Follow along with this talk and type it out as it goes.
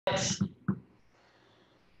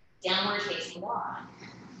Downward facing dog.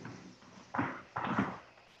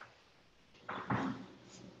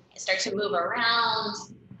 Start to move around.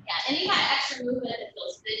 Yeah, any kind of extra movement that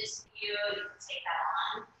feels good to you, you can take that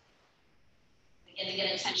on. Begin to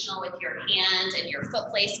get intentional with your hand and your foot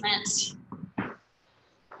placement.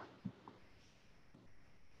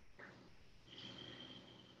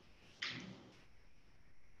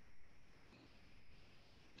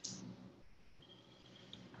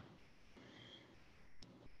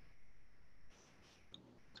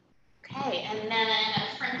 Okay, and then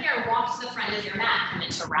from here, walk to the front of your mat. Come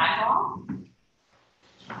into ragdoll.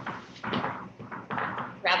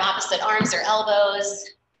 Grab opposite arms or elbows.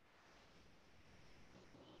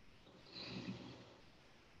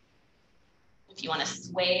 If you want to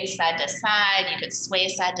sway side to side, you could sway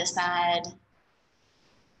side to side.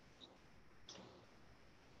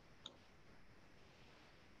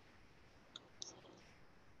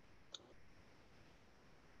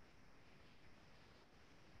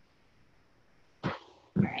 All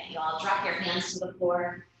right, you all drop your hands to the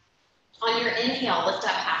floor. On your inhale, lift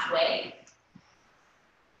up halfway.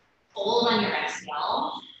 Fold on your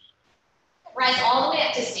exhale. Rise all the way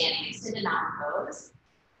up to standing, extended mountain pose.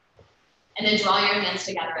 And then draw your hands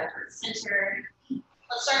together at heart center.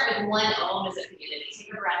 Let's start with one Om as a community.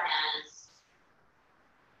 Take a breath in.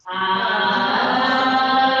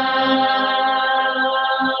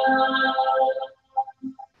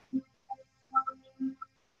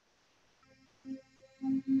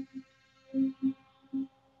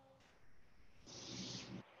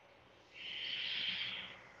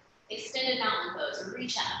 Extended mountain pose,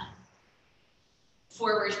 reach up.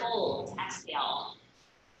 Forward fold, exhale.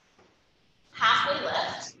 Halfway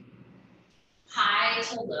lift. High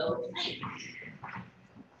to low plank.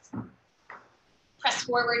 Press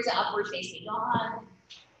forward to upward facing dog.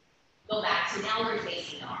 Go back to downward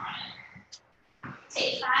facing dog.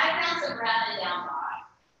 Take 5 rounds of breath in down dog.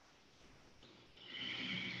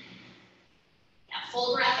 Now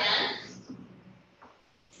full breath in.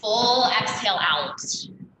 Full exhale out.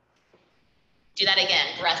 Do that again.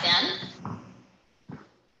 Breath in.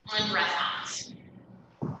 And breath out.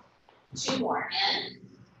 2 more. In.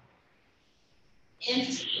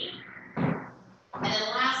 Empty. And then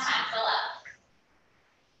last time, fill up.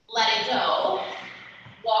 Let it go.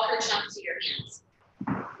 Walk or jump to your hands.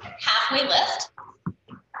 Halfway lift.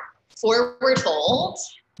 Forward fold.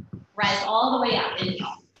 Rise all the way up.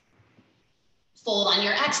 Inhale. Fold on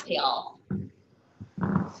your exhale.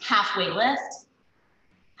 Halfway lift.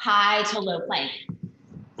 High to low plank.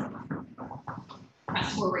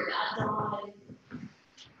 Press forward to up dog.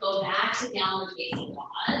 Go back to downward facing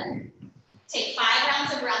dog. Take 5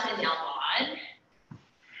 rounds of breath in down dog.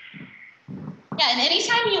 Yeah, and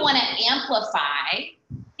anytime you want to amplify,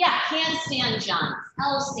 yeah, handstand jumps,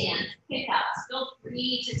 L stands, kick-ups, feel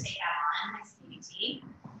free to take that on, nice PBT.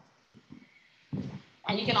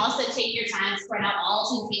 And you can also take your time, spread out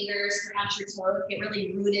all 2 fingers, spread out your toes, get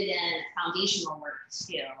really rooted in foundational work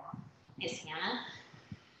too. Miss Hannah.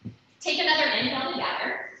 Take another inhale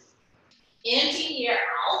together. Empty the air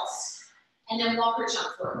out, and then walk or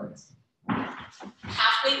jump forward.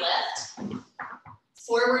 Halfway lift,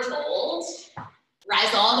 forward fold,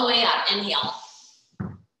 rise all the way up, inhale.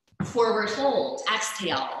 Forward fold,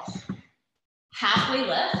 exhale. Halfway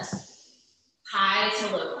lift, high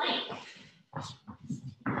to low plank.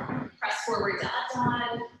 Press forward to up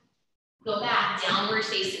dog. Go back, downward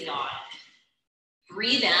facing dog.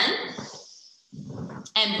 Breathe in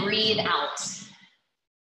and breathe out.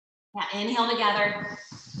 Yeah, inhale together.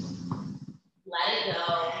 Let it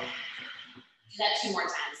go. Do that 2 more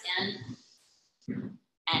times. In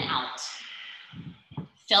and out.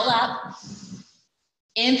 Fill up.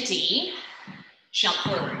 Empty. Jump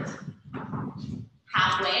forward.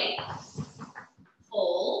 Halfway.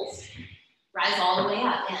 Fold. Rise all the way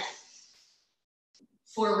up. In.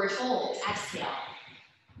 Forward fold. Exhale.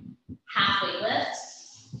 Halfway lift.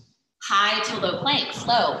 High to low plank.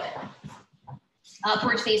 Flow.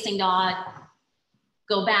 Upward facing dog.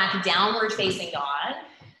 Go back, downward facing dog.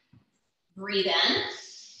 Breathe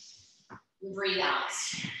in, breathe out.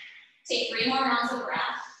 Take 3 more rounds of breath.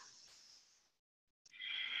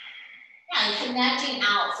 Yeah, and connecting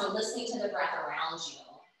out, so listening to the breath around you.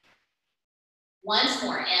 Once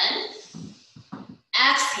more, in.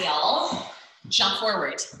 Exhale, jump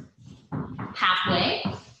forward. Halfway,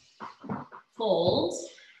 fold,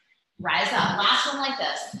 rise up. Last one like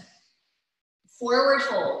this. Forward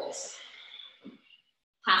fold.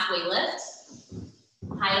 Halfway lift.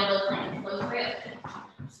 High to low plank, flow through.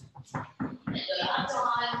 Then go to up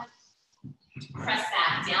dog. Press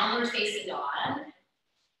back, downward facing dog.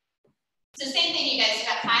 So same thing, you guys, you've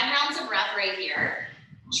got 5 rounds of breath right here.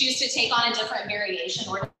 Choose to take on a different variation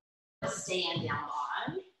or stay in down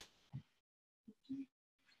dog.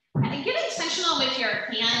 And get intentional with your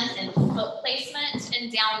hands and foot placement in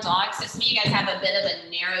down dog. So some of you guys have a bit of a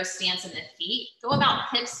narrow stance in the feet. Go about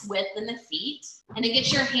hips width in the feet, and then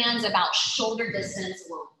get your hands about shoulder distance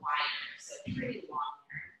or wider. So pretty long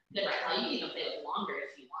there. Good, right? You can even play with longer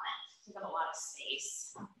if you want. Take up a lot of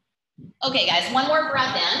space. Okay, guys, one more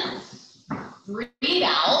breath in. Breathe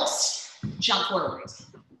out, jump forward.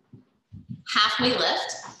 Halfway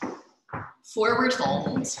lift, forward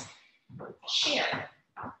fold, share.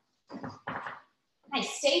 Nice,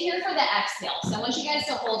 stay here for the exhale. So I want you guys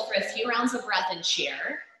to hold for a few rounds of breath and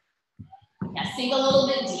share. Yeah, sink a little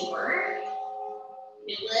bit deeper.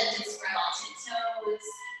 You lift and spread all 10 toes.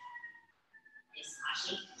 Nice,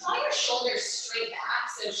 Ashley. Draw your shoulders straight back.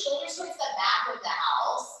 So shoulders towards the back of the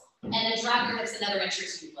house, and then drop your hips another inch or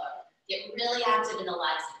 2 lower. Get really active in the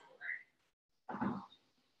legs and core.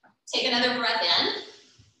 Take another breath in.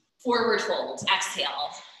 Forward fold,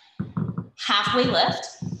 exhale. Halfway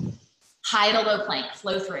lift. High to low plank,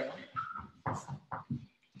 flow through.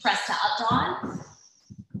 Press to up dog.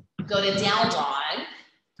 Go to down dog.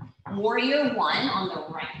 Warrior 1 on the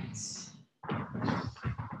right.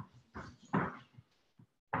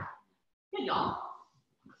 Good, y'all.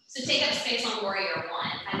 So take up space on warrior 1,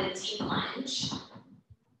 kind of deep lunge.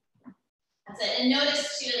 That's it. And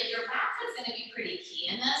notice too that your back foot's going to be pretty key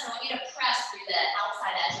in this. I want you to press through the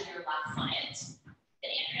outside edge of your left foot.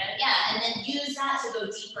 Andrea. Yeah, and then use that to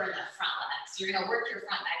go deeper in the front leg. So you're going to work your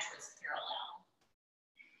front leg towards parallel.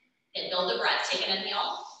 And build the breath. Take an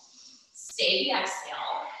inhale. Stay the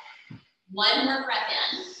exhale. One more breath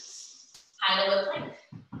in. High to low plank.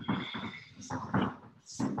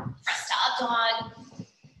 Press to up dog.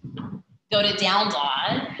 Go to down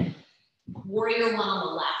dog. Warrior 1 on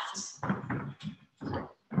the left.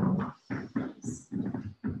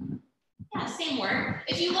 Yeah, same work.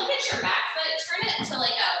 If you look at your back foot, turn it to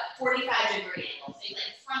like a 45-degree angle. So you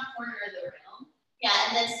like front corner of the room. Yeah,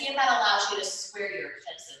 and then see if that allows you to square your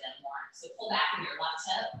hips a bit more. So pull back on your left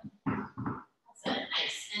hip. That's it,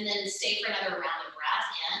 nice. And then stay for another round of breath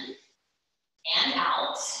in and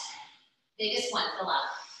out. Biggest one, fill up.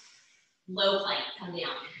 Low plank, come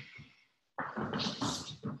down.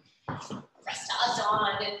 Press to up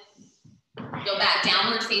dog. Go back,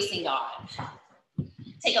 downward facing dog.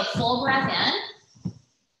 Take a full breath in,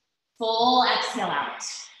 full exhale out.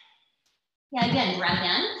 Yeah, again, breath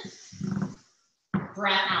in,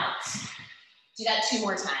 breath out. Do that 2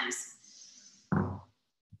 more times.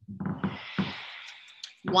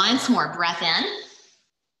 Once more, breath in,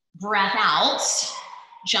 breath out,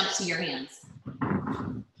 jump to your hands.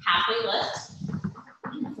 Halfway lift,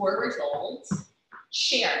 forward fold,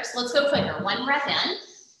 share. So let's go quicker. 1 breath in,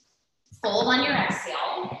 fold on your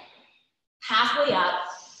exhale, halfway up,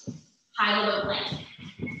 high to low plank.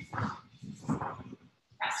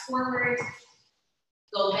 Press forward,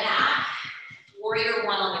 go back, warrior 1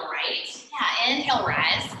 on the right. Yeah, inhale,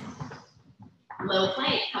 rise. Low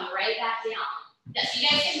plank, come right back down. Yes, you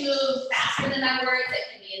guys can move faster than my words.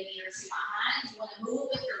 It can be a beat or 2 behind. You want to move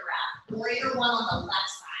with your breath. Warrior 1 on the left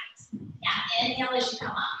side. Yeah, inhale as you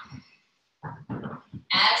come up.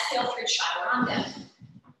 Exhale through chaturanga.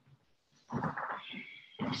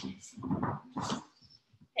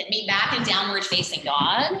 Hit me back in downward facing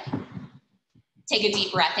dog. Take a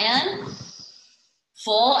deep breath in.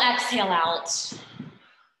 Full exhale out.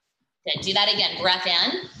 Good, do that again. Breath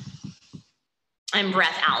in and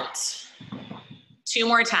breath out. 2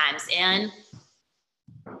 more times, in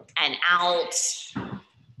and out.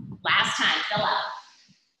 Last time, fill up.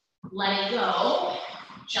 Let it go.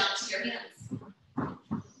 Jump to your hands.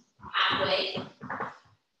 Halfway.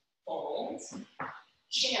 Fold.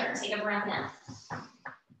 Share. Take a breath in.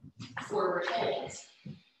 Forward fold.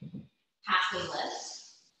 Halfway lift.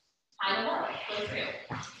 High to low. Go through.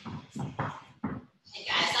 And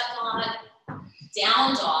guys, up dog.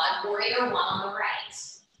 Down dog. Warrior 1 on the right.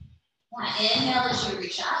 Yeah, inhale as you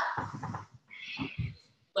reach up.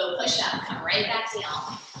 Low push up. Come right back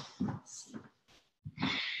down.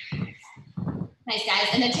 Nice, guys.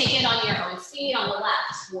 And then take it on your own speed on the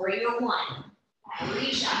left. Warrior 1. Yeah,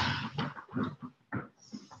 reach up.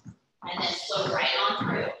 And then flow right on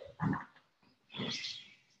through.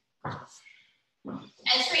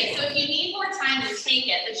 That's great. So if you need more time to take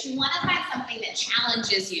it, but you want to find something that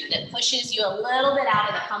challenges you, that pushes you a little bit out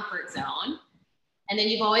of the comfort zone, and then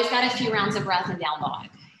you've always got a few rounds of breath and down dog.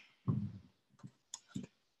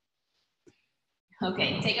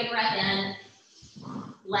 Okay, take a breath in,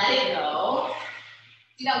 let it go.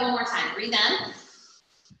 Do that one more time. Breathe in,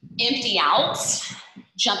 empty out,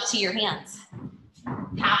 Jump to your hands.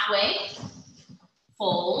 Halfway,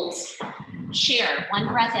 fold, chair, one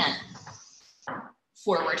breath in.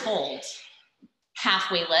 Forward fold.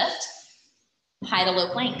 Halfway lift, high to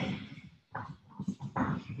low plank.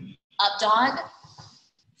 Up dog,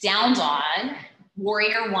 down dog,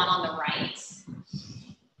 warrior one on the right.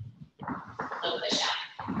 Low push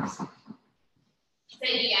out. So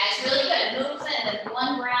you guys, really good. Movement with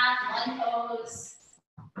one breath, one pose.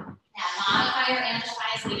 Now modify or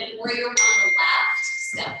amplify, so we did warrior one on the left.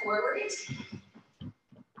 Step forward.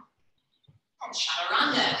 And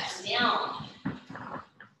chaturanga, come down.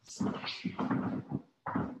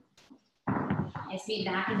 Nice feet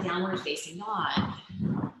back and downward facing dog.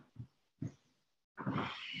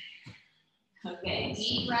 Okay,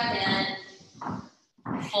 deep breath in.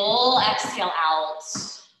 Full exhale out.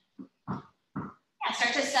 Yeah,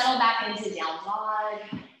 start to settle back into down dog.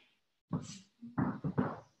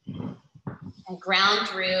 And ground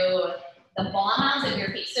through the ball mounds of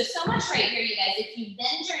your feet. So much right here, you guys. If you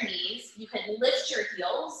bend your knees, you can lift your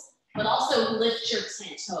heels, but also lift your 10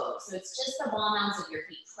 toes. So it's just the ball mounds of your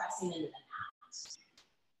feet pressing into the mat.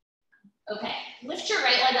 Okay, lift your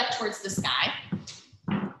right leg up towards the sky.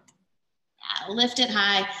 Yeah, lift it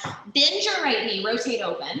high. Bend your right knee, rotate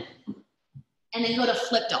open, and then go to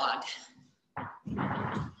flip dog.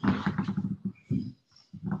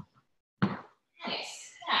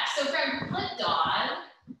 Nice. Yeah, so from flip dog,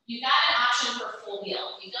 you got an option for full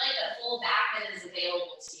wheel. If you feel like a full back bend is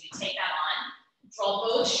available to you, take that on. Draw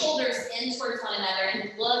both shoulders in towards one another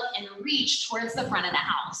and look and reach towards the front of the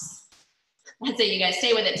house. That's it, you guys.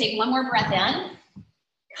 Stay with it. Take one more breath in.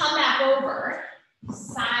 Come back over.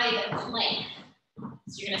 Side plank. So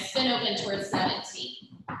you're going to spin open towards 17.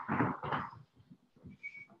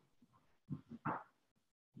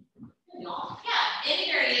 Yeah,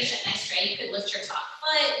 any variation, nice try. You could lift your top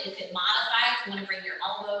foot, you could modify if you want to bring your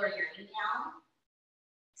elbow or your knee down.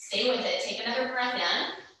 Stay with it, take another breath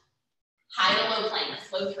in. High to low plank,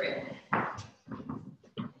 flow through.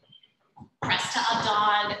 Press to up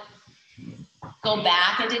dog. Go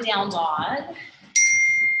back into down dog.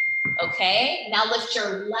 Okay, now lift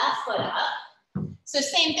your left foot up. So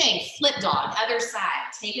same thing, flip dog, other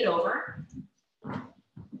side, take it over.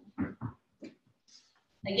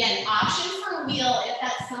 Again, option for wheel if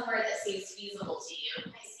that's somewhere that seems feasible to you.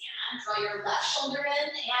 Nice, Anna. Draw your left shoulder in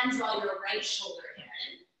and draw your right shoulder in.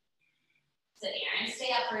 Sit here and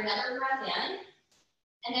stay up for another breath in.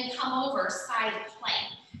 And then come over side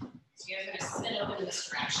plank. So you're going to spin open in this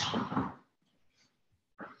direction.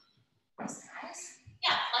 Nice, guys.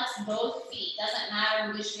 Yeah, flex both feet. Doesn't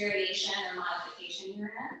matter which variation or modification you're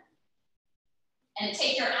in. And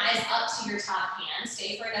take your eyes up to your top hand.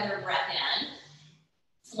 Stay for another breath in.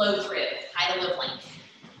 Flow through, high to low plank.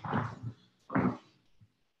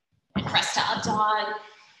 And press to up dog.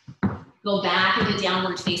 Go back into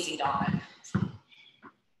downward facing dog. All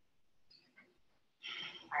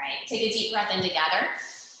right, take a deep breath in together.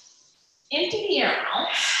 Empty the air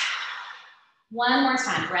out. One more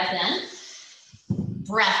time, breath in.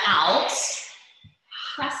 Breath out.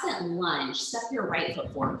 Crescent lunge, step your right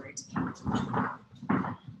foot forward. That's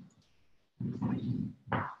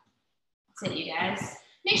it, you guys.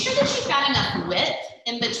 Make sure that you've got enough width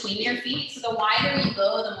in between your feet. So the wider you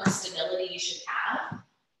go, the more stability you should have.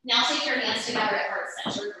 Now take your hands together at heart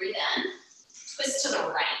center. Breathe in. Twist to the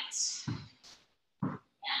right. And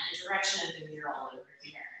the direction of the mural over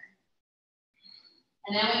here.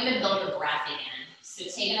 And then we need to build the breath again. So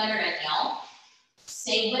take another inhale.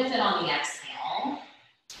 Stay with it on the exhale.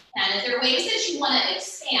 And if there are ways that you want to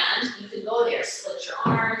expand, you can go there. Split your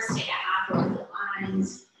arms, take a half row of the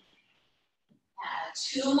lines.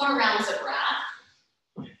 2 more rounds of breath.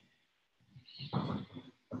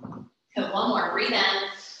 Good, one more, breathe in,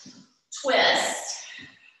 twist.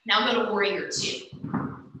 Now go to warrior 2.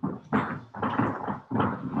 One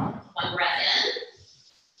breath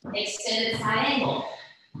in, extended side angle.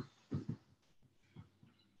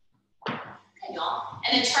 Good, y'all.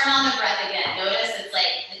 And then turn on the breath again. Notice it's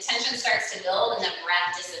like the tension starts to build and the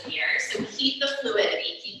breath disappears. So keep the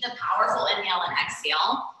fluidity, keep the powerful inhale and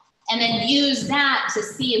exhale. And then use that to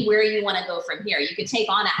see where you want to go from here. You could take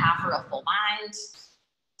on a half or a full bind.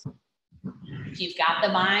 If you've got the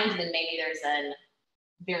bind, then maybe there's a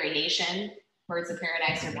variation, Birds of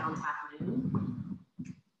Paradise or Bound Half Moon.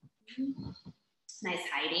 Nice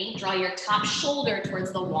hiding. Draw your top shoulder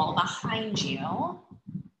towards the wall behind you.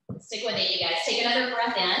 Stick with it, you guys. Take another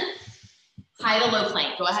breath in. High to low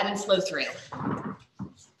plank. Go ahead and flow through.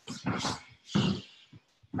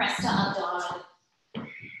 Press to up dog.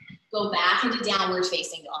 Go back into downward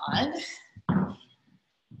facing dog.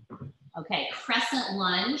 Okay, crescent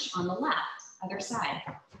lunge on the left, other Other side.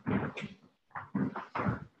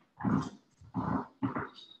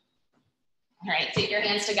 All right, take your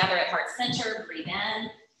hands together at heart center, breathe in,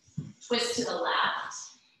 twist to the left.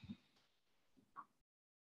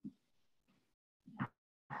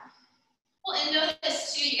 Well, and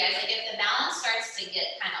notice too, you guys, like if the balance starts to get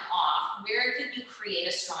kind of off, where could you create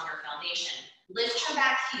a stronger foundation? Lift your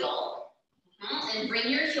back heel and bring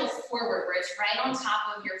your heel forward where it's right on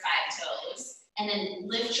top of your 5 toes, and then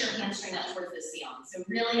lift your hamstring up towards the ceiling. So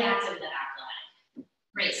really active in the back leg.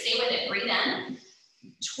 Great, stay with it, breathe in,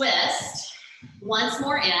 twist, once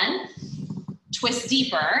more in, twist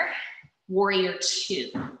deeper, warrior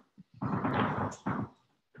 2.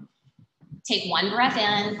 Take one breath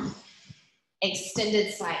in,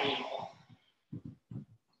 extended side angle.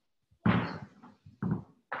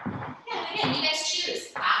 Yeah, again, you guys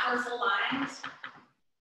choose, half or full lines.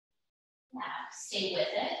 Yeah, stay with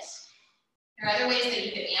it. There are other ways that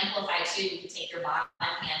you could amplify too. You could take your bottom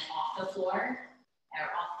hand off the floor or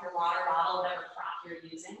off your water bottle, whatever prop you're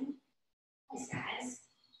using. Nice, guys.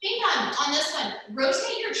 Think on this one,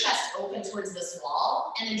 rotate your chest open towards this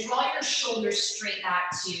wall and then draw your shoulders straight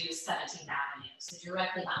back to 17th Avenue, so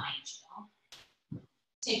directly behind you.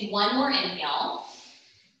 Take one more inhale.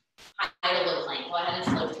 High to low plank. Go ahead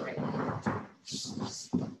and flow through it.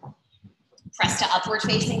 Press to upward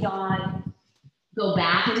facing dog. Go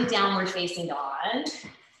back into downward facing dog.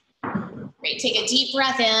 Great, take a deep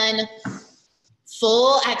breath in.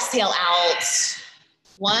 Full exhale out.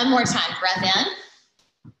 One more time, breath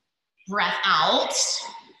in. Breath out.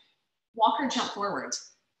 Walk or jump forward.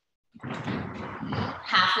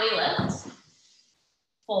 Halfway lift.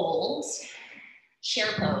 Fold.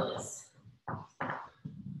 Chair pose.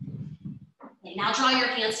 Okay, now draw your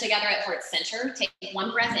hands together at heart center. Take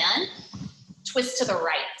one breath in. Twist to the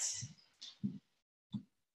right.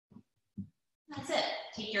 That's it.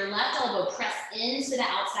 Take your left elbow, press into the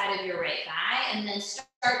outside of your right thigh, and then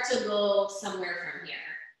start to go somewhere from here.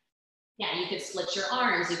 Yeah, you could split your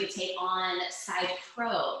arms. You could take on side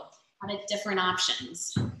crow. Have different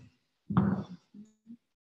options.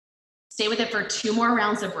 Stay with it for 2 more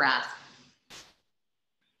rounds of breath.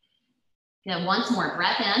 Then once more,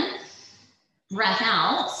 breath in, breath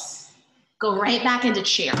out. Go right back into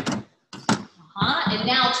chair. And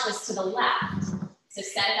now twist to the left. So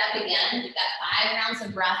set it up again. You've got 5 rounds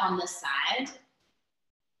of breath on this side.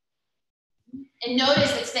 And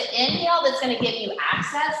notice it's the inhale that's going to give you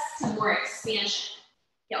access to more expansion.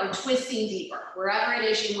 Yeah, or twisting deeper, wherever it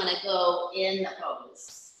is you want to go in the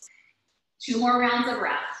pose. 2 more rounds of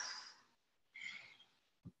breath.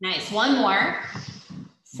 Nice, 1 more.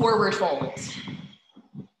 Forward fold.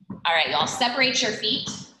 All right, y'all, separate your feet.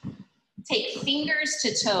 Take fingers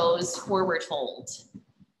to toes, forward fold.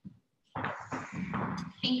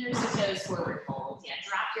 Fingers to toes, forward fold. Yeah,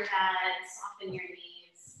 drop your head, soften your knees.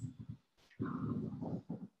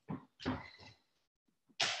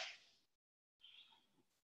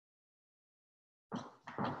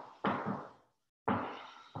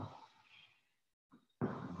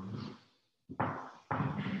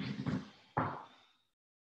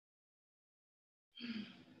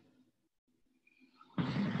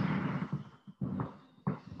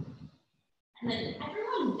 And then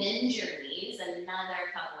everyone bend your knees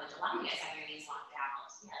another couple of, a lot of you guys have your knees locked out.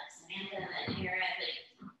 Yeah, Samantha and Eric, like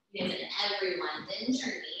you guys and everyone, bend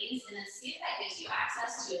your knees and then see if that gives you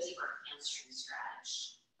access to a deeper hamstring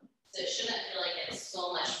stretch. So it shouldn't feel like it's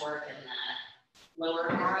so much work in the lower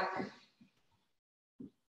back.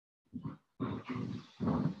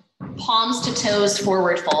 Palms to toes,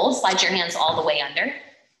 forward fold. Slide your hands all the way under.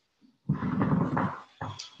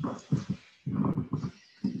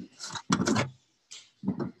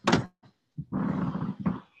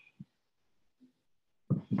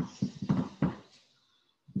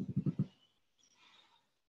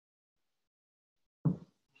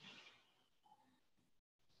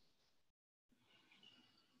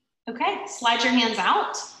 Okay, slide your hands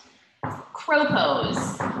out. Crow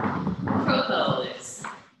pose. Crow pose.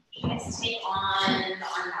 You guys take on the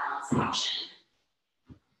arm balance option.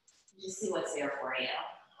 Just see what's there for you.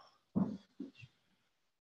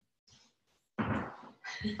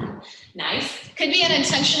 Nice. Could be an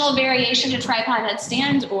intentional variation to tripod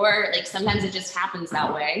headstand, or like sometimes it just happens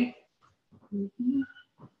that way.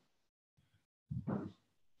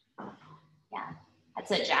 Yeah.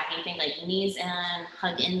 That's it, Jackie. Think like knees in,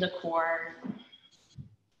 hug in the core.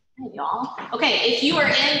 Hey, y'all. Okay, if you are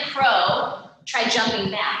in crow, try jumping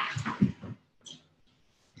back.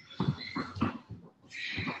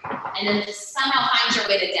 And then just somehow find your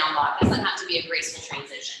way to down dog. It doesn't have to be a graceful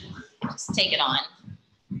transition. Just take it on.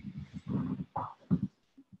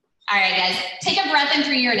 All right, guys, take a breath in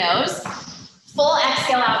through your nose. Full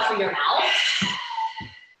exhale out through your mouth.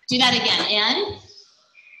 Do that again, in.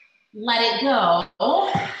 Let it go.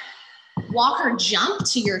 Walk or jump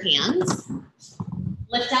to your hands.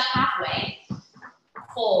 Lift up halfway.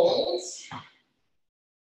 Fold.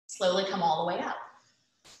 Slowly come all the way up.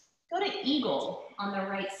 Go to eagle on the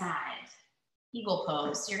right side. Eagle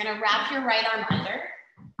pose. You're gonna wrap your right arm under.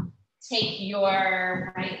 Take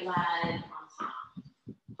your right leg on top.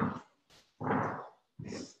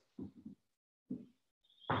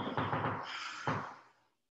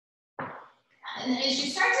 And then as you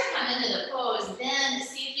start to come into the pose, then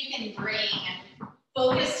see if you can bring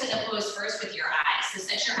focus to the pose first with your eyes. So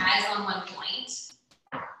set your eyes on one point.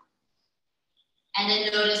 And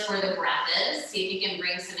then notice where the breath is. See if you can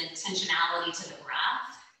bring some intentionality to the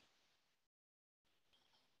breath.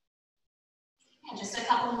 And just a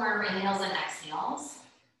couple more inhales and exhales.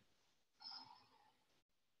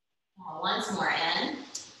 Once more in,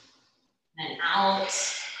 and out.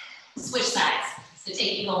 Switch sides. So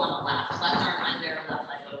take eagle on the left arm under, left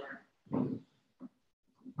leg over.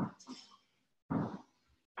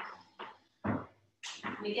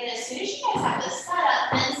 And again, as soon as you guys have this set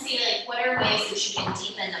up, then see like what are ways that you can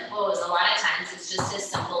deepen the pose. A lot of times it's just as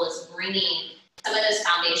simple as bringing some of those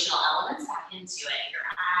foundational elements back into it. Your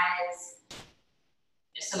eyes,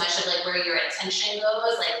 so much of like where your attention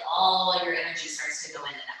goes, like all your energy starts to go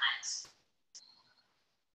into that.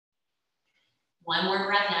 One more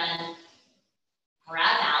breath in,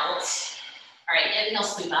 breath out. All right, inhale,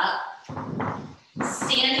 sweep up.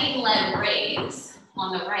 Standing leg raise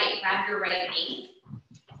on the right, grab your right knee.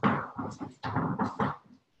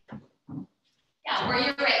 Yeah, or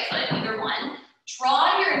your right foot, either one.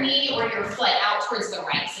 Draw your knee or your foot out towards the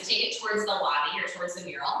right. So take it towards the lobby or towards the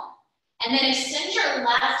mural. And then extend your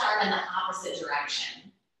left arm in the opposite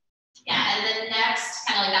direction. Yeah, and then next,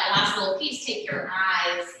 kind of like that last little piece, take your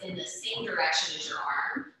eyes in the same direction as your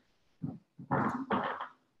arm.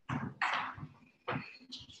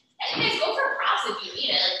 Yeah, you guys go for props if you need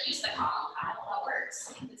it. Like use the column pile, that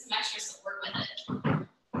works. Get some extra support with it.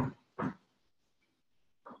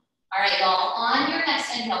 All right, y'all. On your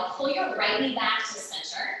next inhale, pull your right knee back to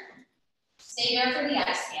center. Stay there for the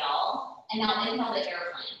exhale, and now inhale the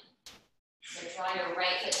airplane. So draw your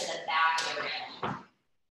right foot to the back of the railing.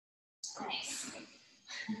 Nice.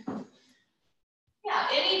 Yeah,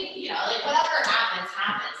 any, like whatever happens,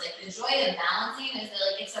 happens. Like the joy of balancing is that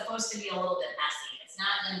like it's supposed to be a little bit messy. It's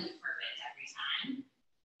not going to be perfect every time.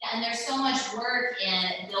 Yeah, and there's so much work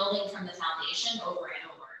in building from the foundation over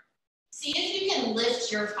and over. See if you can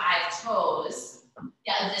lift your 5 toes,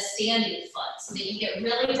 yeah, the standing foot, so that you get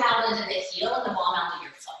really dialed into the heel and the ball mount of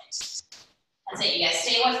your foot. That's it, you guys.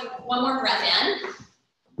 Stay with one more breath in.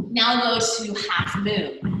 Now go to half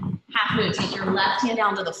moon. Half moon, take your left hand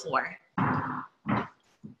down to the floor.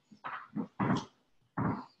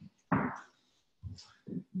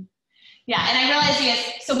 Yeah, and I realize you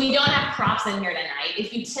guys, so we don't have props in here tonight.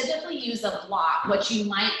 If you typically use a block, what you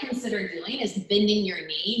might consider doing is bending your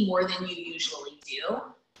knee more than you usually do.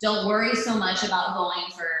 Don't worry so much about going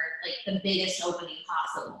for like the biggest opening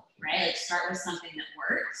possible, right? Like start with something that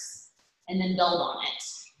works and then build on it.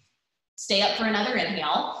 Stay up for another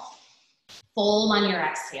inhale. Fold on your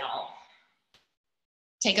exhale.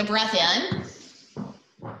 Take a breath in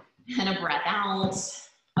and a breath out.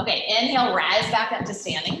 Okay, inhale, rise back up to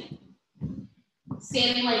standing.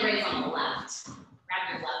 Standing leg raise on the left. Grab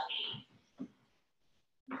your left knee.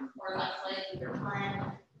 Or left leg, either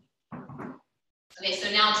one. Okay, so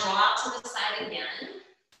now draw up to the side again.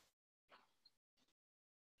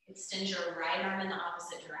 Extend your right arm in the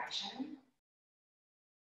opposite direction.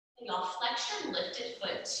 Y'all flex your lifted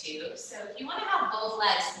foot too. So if you want to have both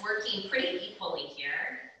legs working pretty equally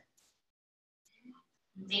here,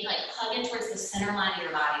 think like hug in towards the center line of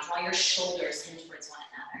your body. Draw your shoulders in towards one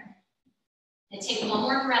another. And take one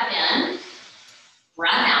more breath in,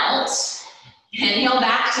 breath out, inhale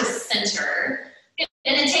back to center.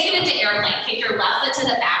 And then take it into airplane. Kick your left foot to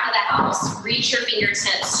the back of the house. Reach your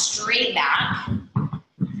fingertips straight back.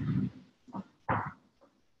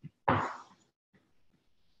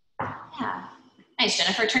 Yeah. Nice,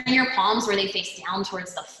 Jennifer. Turn your palms where they face down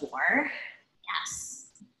towards the floor. Yes.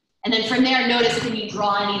 And then from there, notice can you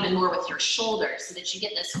draw in even more with your shoulders so that you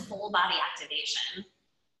get this full body activation.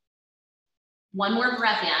 One more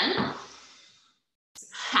breath in.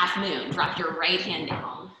 Half moon. Drop your right hand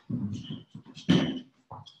down.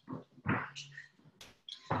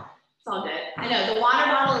 It's all good. I know the water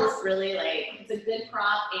bottle is really like, it's a good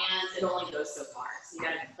prop and it only goes so far. So you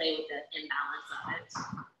gotta play with the imbalance of it.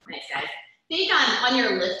 Nice, guys. Think on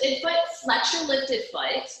your lifted foot, flex your lifted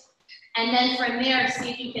foot. And then from there,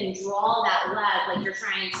 see if you can draw that leg like you're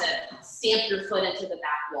trying to stamp your foot into the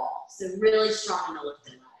back wall. So really strong in the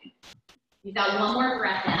lifted leg. You've got one more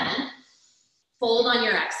breath in. Fold on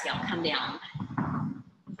your exhale, come down.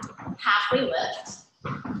 Halfway lift.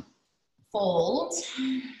 Fold.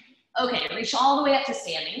 Okay, reach all the way up to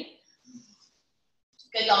standing.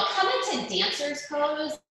 Good, y'all. Come into dancer's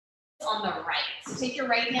pose on the right. So take your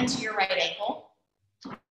right hand to your right ankle.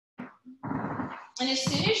 And as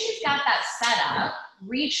soon as you've got that set up,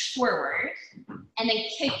 reach forward and then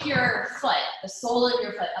kick your foot, the sole of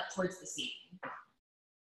your foot, up towards the seat.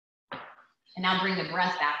 And now bring the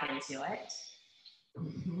breath back into it.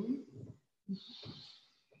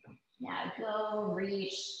 Yeah, go,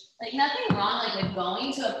 reach. Like nothing wrong like with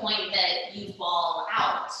going to a point that you fall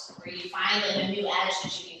out, where you find like a new edge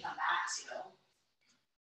that you can come back to.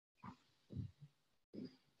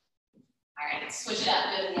 All right, switch it up,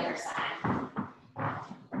 go to the other side.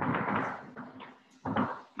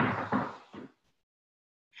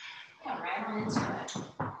 Come right on into it.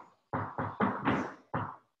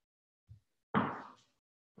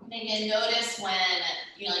 And again, notice when,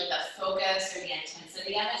 you know, like the focus or the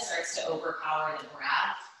intensity of it starts to overpower the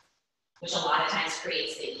breath, which a lot of times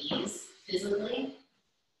creates the ease physically.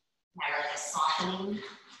 Now like a softening.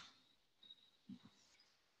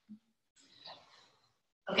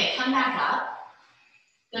 Okay, come back up.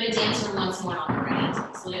 Go to dancer once more on the right.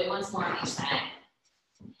 So we'll do it once more on each side.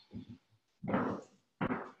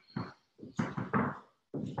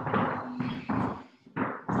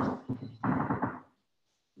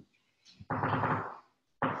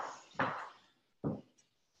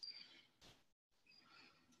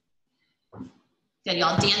 Good,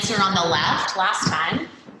 y'all. Dancer on the left, last time.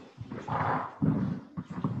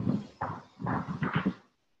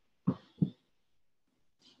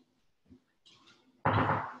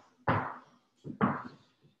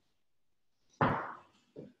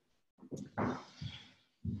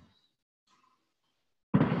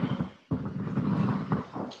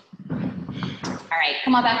 All right,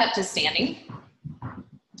 come on back up to standing.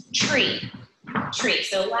 Tree, tree.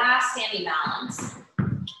 So last standing balance.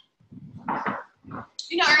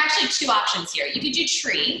 You know, there are actually two options here. You could do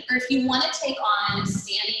tree, or if you want to take on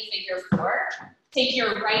standing figure 4, take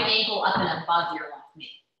your right ankle up and above your left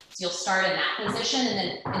knee. So you'll start in that position, and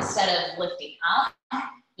then instead of lifting up,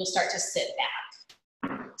 you'll start to sit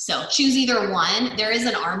back. So choose either one. There is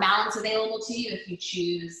an arm balance available to you if you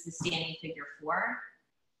choose the standing figure 4.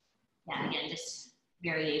 Yeah, again, just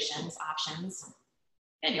variations, options.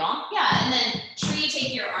 Good, y'all. Yeah, and then tree,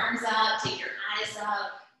 take your arms up, take your eyes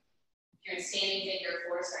up. If you're in standing figure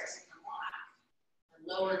 4, start to come back or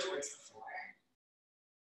lower towards the floor.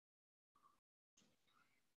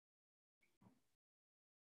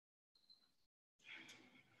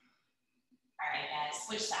 All right, guys,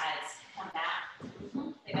 switch sides. Come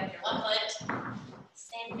back. Pick up your left foot.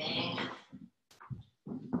 Same thing.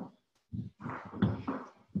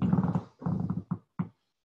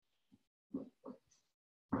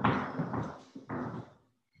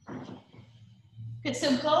 Good,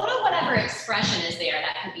 so go to whatever expression is there.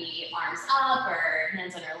 That could be arms up or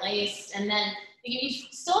hands interlaced. And then if you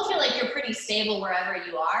still feel like you're pretty stable wherever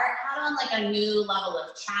you are, add on like a new level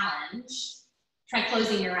of challenge. Try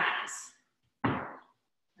closing your eyes.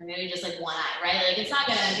 Or maybe just like one eye, right? Like it's not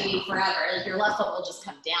gonna be forever. Like your left foot will just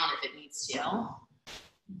come down if it needs to.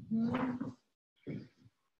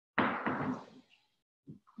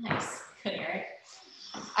 Nice, good, Eric.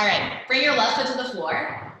 All right, bring your left foot to the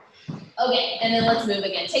floor. Okay, and then let's move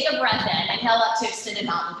again. Take a breath in. Inhale up to extended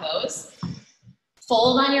mountain pose.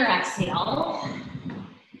 Fold on your exhale.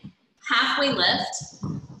 Halfway lift.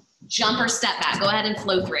 Jump or step back. Go ahead and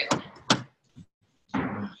flow through.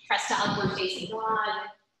 Press to upward facing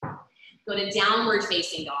dog. Go to downward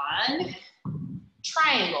facing dog.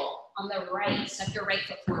 Triangle on the right. Step your right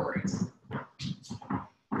foot forward.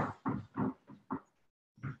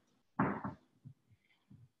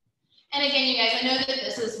 And again, you guys, I know that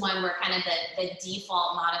this is one where kind of the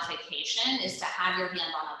default modification is to have your hand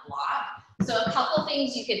on a block. So a couple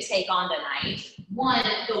things you could take on tonight. One,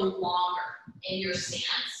 go longer in your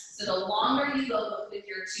stance. So the longer you go with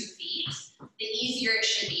your 2 feet, the easier it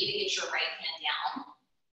should be to get your right hand down.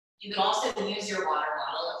 You could also use your water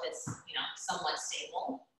bottle if it's, you know, somewhat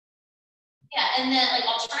stable. Yeah, and then like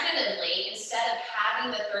alternatively, instead of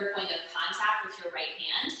having the third point of contact with your right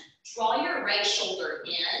hand, draw your right shoulder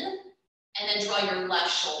in and then draw your left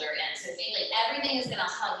shoulder in. So think like everything is gonna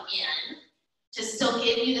hug in to still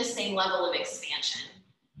give you the same level of expansion.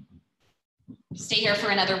 Stay here for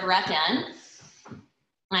another breath in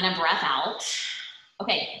and a breath out.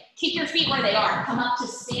 Okay, keep your feet where they are. Come up to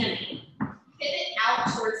standing. Pivot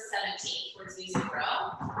out towards 17, towards knee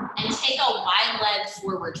zero, and take a wide leg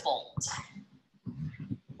forward fold.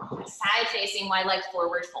 Side facing wide leg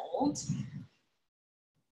forward fold.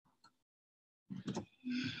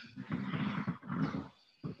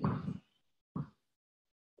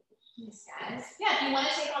 Thanks, guys. Yeah, if you want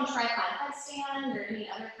to take on tripod headstand or any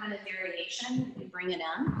other kind of variation, you can bring it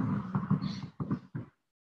in.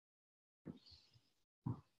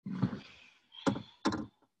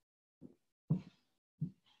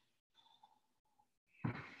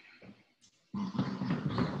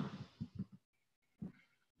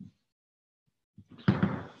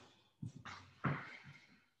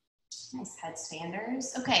 Nice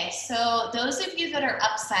headstanders. Okay, so those of you that are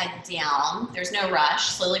upside down, there's no rush.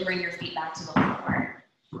 Slowly bring your feet back to the floor.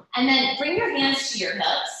 And then bring your hands to your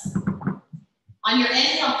hips. On your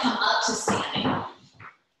inhale, come up to standing.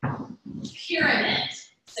 Pyramid.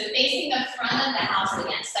 So facing the front of the house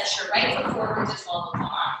again. Set your right foot forward to 12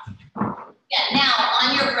 o'clock. Yeah, now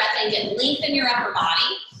on your breath in, get length in your upper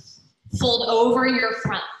body. Fold over your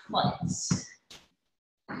front foot.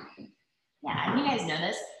 Yeah, you guys know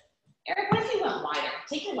this. Eric, what if you went wider?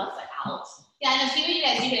 Take your left foot out. Yeah, and a few of you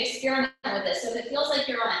guys, you can experiment with this. So if it feels like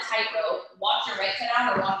you're on a tightrope, walk your right foot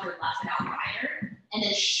out or walk your left foot out wider, and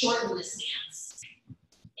then shorten the stance.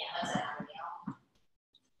 Yeah, that's it, Abigail.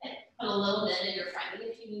 Okay. Put a little bit in your front knee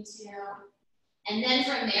if you need to. And then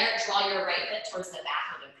from there, draw your right foot towards the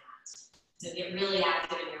back of the mat. So get really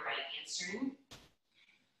active in your right hamstring.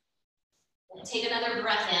 And take another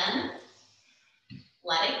breath in.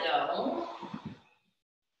 Let it go.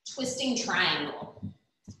 Twisting triangle.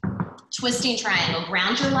 Twisting triangle.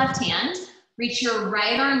 Ground your left hand. Reach your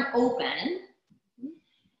right arm open.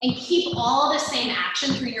 And keep all the same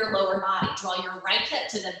action through your lower body. Draw your right hip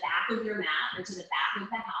to the back of your mat or to the back of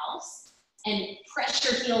the house. And press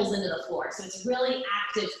your heels into the floor. So it's really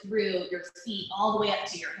active through your feet all the way up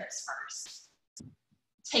to your hips first.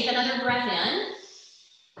 Take another breath in.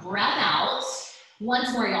 Breath out.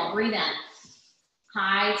 Once more, y'all. Breathe in.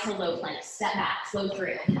 High to low plank. Step back. Flow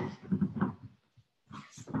through.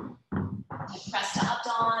 Press to up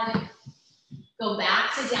dog. Go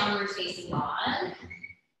back to downward facing dog.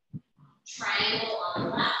 Triangle on the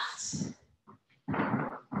left.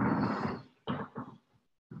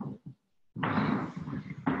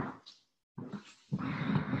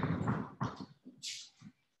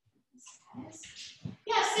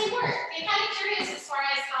 Yeah, same work. I'm kind of curious as far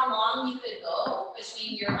as how long you could go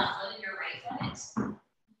between your left foot and your right foot.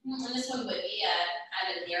 And this one would be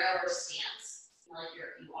a narrower stance, like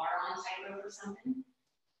you are on tightrope or something.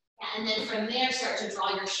 Yeah, and then from there, start to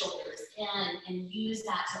draw your shoulders in and use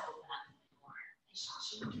that to open up a bit more.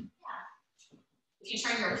 Yeah. If you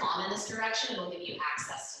turn your palm in this direction, it'll give you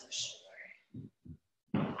access to the shoulder.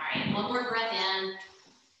 All right, one more breath in.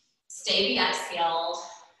 Stay the exhale.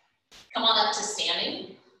 Come on up to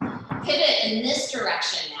standing. Pivot in this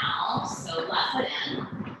direction now, so left foot in.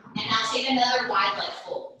 And now take another wide leg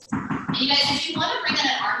fold. And you guys, if you want to bring in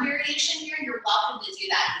an arm variation here, you're welcome to do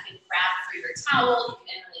that. You can grab through your towel, you can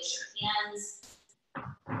interlace your hands.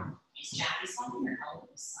 Nice Jackie, swapping your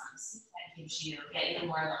elbows. See if that gives you even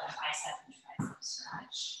more like a bicep and tricep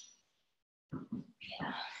stretch.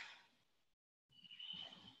 Yeah.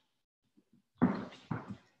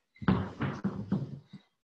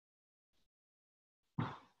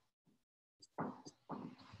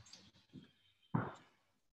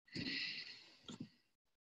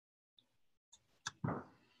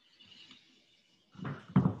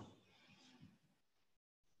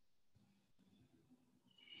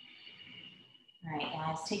 All right,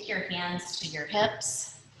 guys, take your hands to your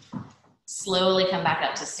hips. Slowly come back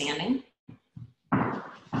up to standing.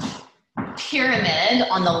 Pyramid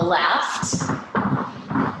on the left.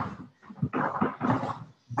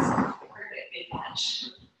 Perfect, good catch.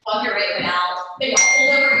 Walk your right foot out. Big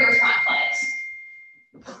hold over your front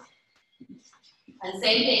foot. And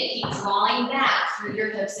same thing, keep drawing back through your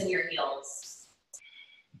hips and your heels.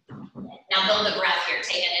 Now build the breath here.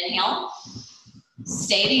 Take an inhale.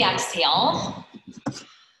 Stay the exhale.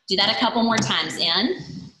 Do that a couple more times. In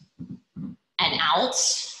and out.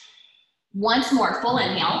 Once more, full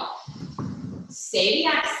inhale. Stay the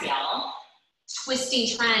exhale.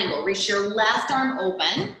 Twisting triangle. Reach your left arm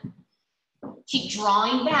open. Keep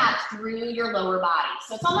drawing back through your lower body.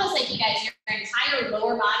 So it's almost like you guys, your entire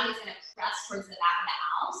lower body is going to press towards the back of the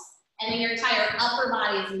house. And then your entire upper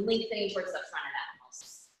body is lengthening towards the front of that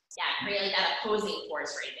house. Yeah, create like that opposing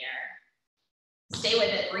force right there. Stay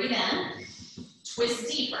with it. Breathe in. Twist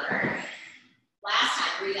deeper. Last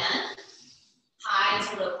time, breathe in. High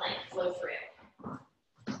to low plank, flow through.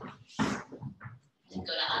 And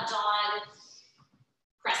go to up dog.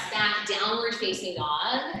 Press down. back, downward facing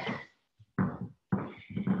dog. All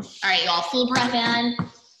right, y'all, full breath in,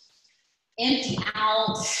 empty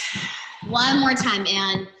out. One more time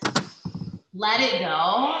in, let it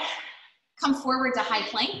go. Come forward to high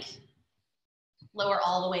plank. Lower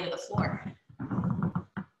all the way to the floor.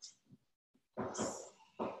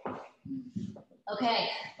 Okay,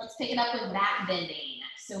 let's pick it up with back bending.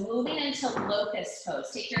 So moving into locust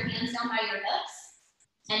pose. Take your hands down by your hips.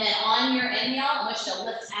 And then on your inhale, I want you to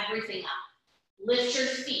lift everything up. Lift your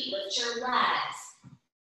feet, lift your legs.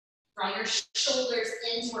 Draw your shoulders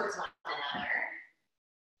in towards one another.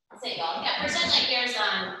 That's it, y'all. Yeah, pretend like there's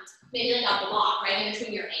maybe like a block right in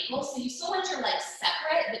between your ankles. So you still want your legs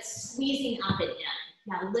separate, but squeezing up and in.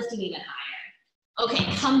 Now lifting even higher.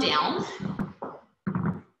 Okay, come down.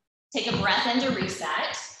 Take a breath in to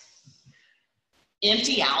reset.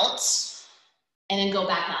 Empty out. And then go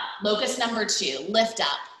back up. Locust number 2, lift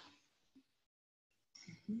up.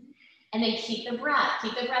 And then keep the breath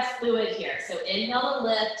fluid here. So inhale to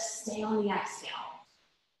lift, stay on the exhale.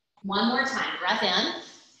 One more time, breath in,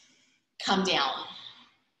 come down.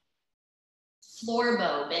 Floor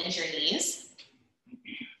bow, bend your knees.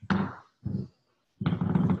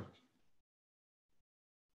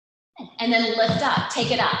 And then lift up,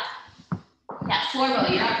 take it up. Yeah, floor bow,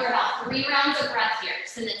 you're up for about 3 rounds of breath here.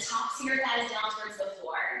 Send the tops of your thighs down towards the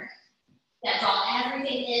floor. Yeah, draw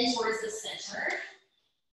everything in towards the center.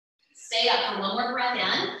 Stay up for one more breath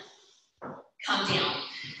in. Come down.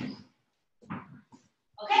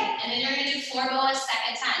 Okay, and then you're gonna do floor bow a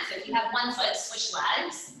second time. So if you have one foot, switch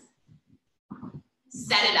legs.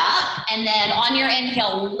 Set it up, and then on your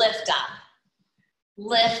inhale, lift up.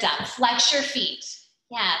 Lift up, flex your feet.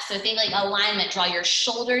 Yeah, so think like alignment. Draw your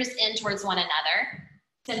shoulders in towards one another.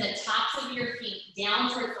 Send the tops of your feet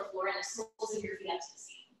down towards the floor and the soles of your feet up to the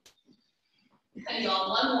ceiling. Okay, y'all,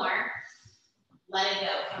 one more. Let it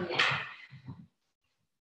go, come down.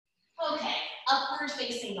 Okay, upward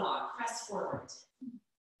facing dog, press forward.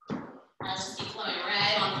 Now just keep flowing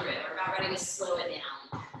right on through. We're about ready to slow it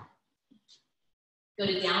down. Go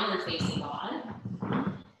to downward facing dog.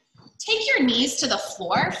 Take your knees to the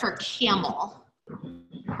floor for camel.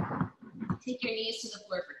 Take your knees to the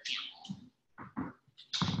floor for camel.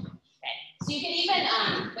 Okay, so you can even,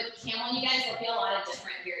 with camel, you guys, there'll be a lot of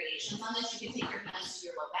different variations on this. You can take your hands to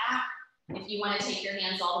your low back. If you want to take your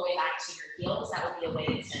hands all the way back to your heels, that would be a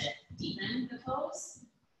way to deepen the pose.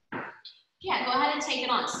 Yeah, go ahead and take it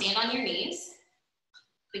on. Stand on your knees.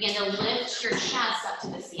 Begin to lift your chest up to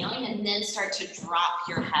the ceiling and then start to drop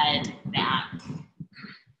your head back.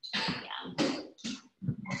 Yeah.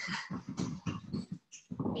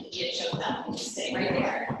 If you get choked up, you just stay right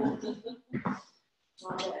there.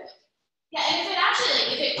 Yeah, and if it actually,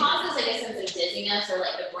 like, if it causes like a sense of dizziness or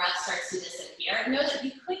like the breath starts to disappear, know that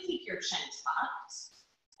you could keep your chin tucked,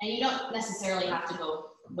 and you don't necessarily have to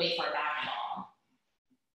go way far back at all.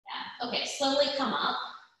 Yeah. Okay, slowly come up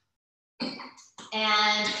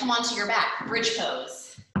and come onto your back. Bridge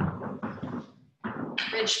pose.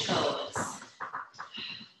 Bridge pose.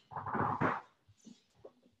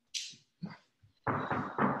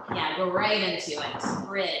 Yeah, go right into it.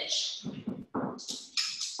 Bridge.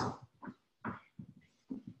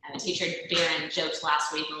 My teacher Darren joked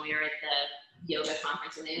last week when we were at the yoga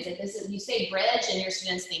conference, and he was like, "This is, you say bridge, and your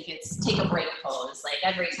students think it's take a break pose. Like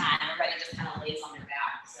every time, everybody just kind of lays on their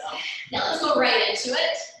back." So now let's go right into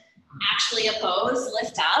it. Actually, a pose.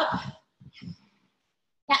 Lift up.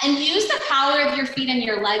 Yeah, and use the power of your feet and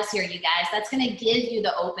your legs here, you guys. That's going to give you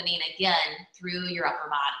the opening again through your upper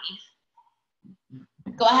body.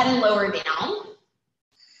 Go ahead and lower down.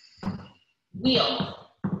 Wheel.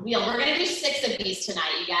 Wheel. We're going to do 6 of these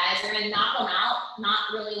tonight, you guys. We're going to knock them out,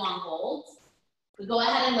 not really long holds. But go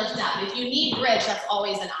ahead and lift up. If you need bridge, that's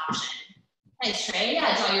always an option. Nice, Trey.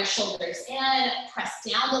 Yeah, draw your shoulders in. Press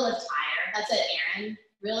down to lift higher. That's it, Aaron.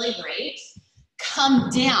 Really great. Come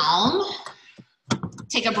down.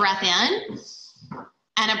 Take a breath in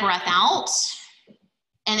and a breath out.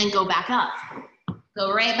 And then go back up.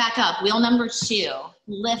 Go right back up. Wheel number 2.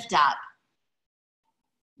 Lift up.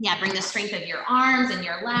 Yeah, bring the strength of your arms and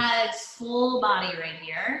your legs, full body right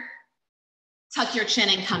here. Tuck your chin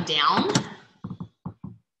and come down.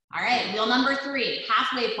 All right, wheel number 3,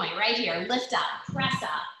 halfway point right here. Lift up, press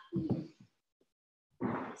up.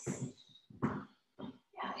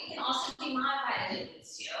 Yeah, it can also be modified if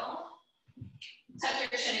it's too. Tuck your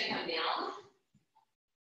chin and come down.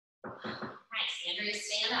 Nice, Andrea,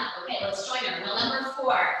 stand up. Okay, let's join her. Wheel number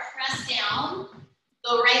 4, press down.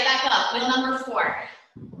 Go right back up, wheel number 4.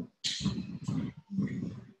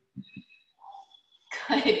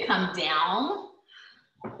 Good, come down.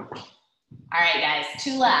 All right, guys,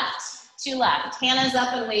 2 left. 2 left. Hannah's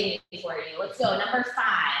up and waiting for you. Let's go. Number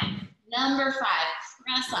 5. Number 5.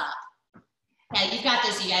 Press up. Yeah, you've got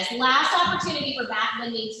this, you guys. Last opportunity for back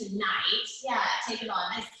bending tonight. Yeah, take it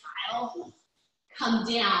on. Nice, Kyle. Come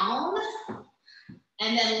down.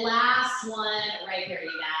 And then last one right here,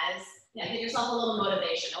 you guys. Yeah, give yourself a little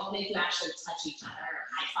motivation. It will make you actually touch each other,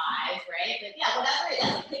 high five, right? But yeah, whatever it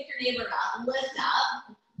is, like pick your neighbor up, lift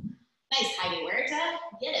up. Nice, Heidi, where to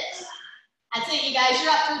get it. That's it, you guys.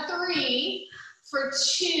 You're up for 3, for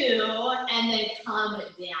 2, and then come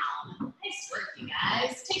down. Nice work, you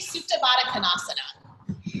guys. Take Supta Baddha Konasana.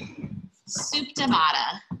 Supta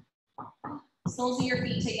Baddha. Soles of your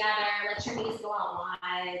feet together. Let your knees go out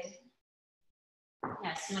wide.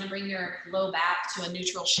 Yes, you want to bring your low back to a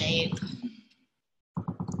neutral shape.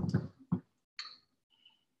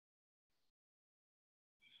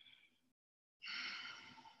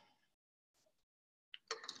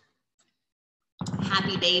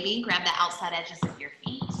 Happy baby, grab the outside edges of your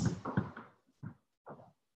feet.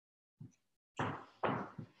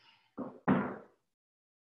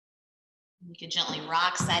 You can gently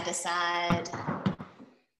rock side to side.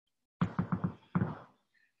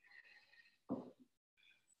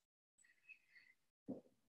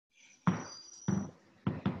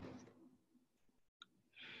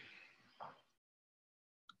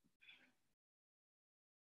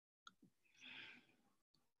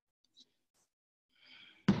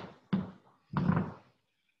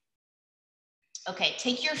 Okay,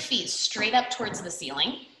 take your feet straight up towards the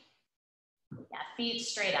ceiling. Yeah, feet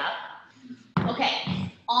straight up.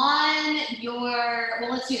 Okay, on your,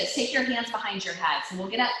 well, let's do this. Take your hands behind your head. So we'll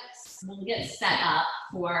get set up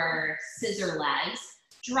for scissor legs.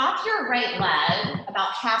 Drop your right leg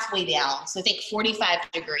about halfway down. So think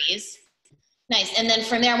 45 degrees. Nice, and then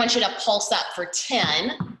from there, I want you to pulse up for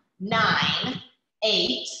 10, 9,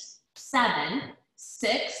 8, 7,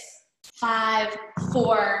 6, 5,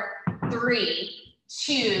 4, 3,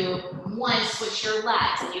 2, 1, switch your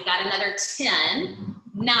legs. And you've got another 10,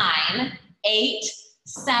 9, 8,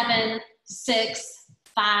 7, 6,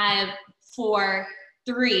 5, 4,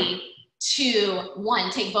 3, 2,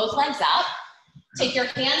 1. Take both legs up. Take your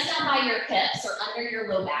hands down by your hips or under your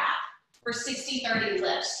low back for 60-30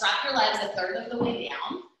 lifts. Drop your legs 1/3 of the way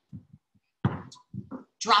down.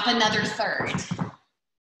 Drop another 1/3.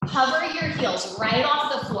 Hover your heels right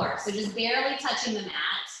off the floor. So just barely touching the mat.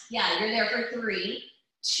 Yeah, you're there for 3,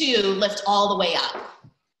 2, lift all the way up.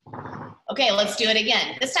 Okay, let's do it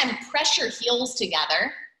again. This time, press your heels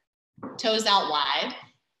together, toes out wide.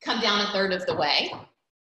 Come down 1/3 of the way.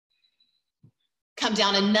 Come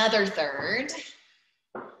down another 1/3.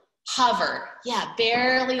 Hover, yeah,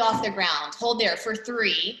 barely off the ground. Hold there for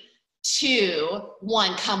 3, 2,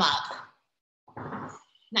 1, come up.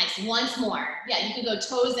 Nice, once more. Yeah, you can go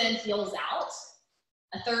toes in, heels out.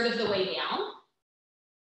 1/3 of the way down.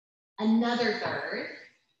 Another 1/3.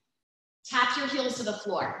 Tap your heels to the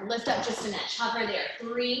floor. Lift up just an inch. Hover there.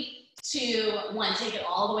 3, 2, 1. Take it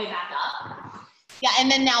all the way back up. Yeah, and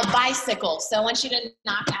then now bicycle. So I want you to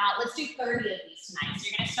knock out, let's do 30 of these tonight. So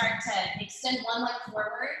you're gonna start to extend one leg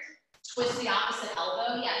forward, twist the opposite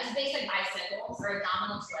elbow. Yeah, just basic bicycles or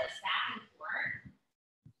abdominal twists, back and forth.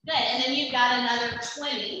 Good, and then you've got another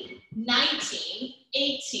 20, 19,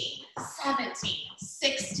 18, 17,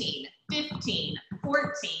 16, 15,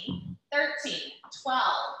 14, 13,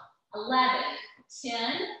 12, 11,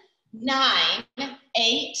 10, 9,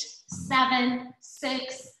 8, 7,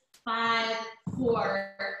 6, 5,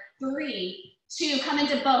 4, 3, 2, come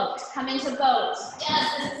into boat, come into boat.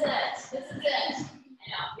 Yes, this is it, this is it. I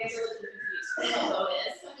know, you guys are looking confused. I know what boat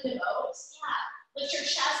is, come into boat. Yeah, lift your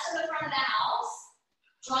chest to the front of the house.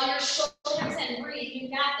 Draw your shoulders in, breathe, you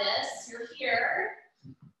got this. You're here,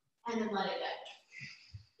 and then let it go.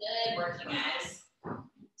 Good work, you guys.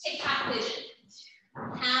 Take half pigeon.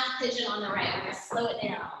 Half pigeon on the right. We're gonna slow it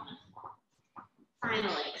down.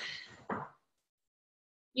 Finally.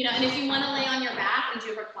 You know, and if you wanna lay on your back and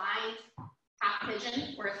do reclined half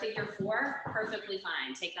pigeon or a figure 4, perfectly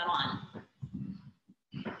fine. Take that on.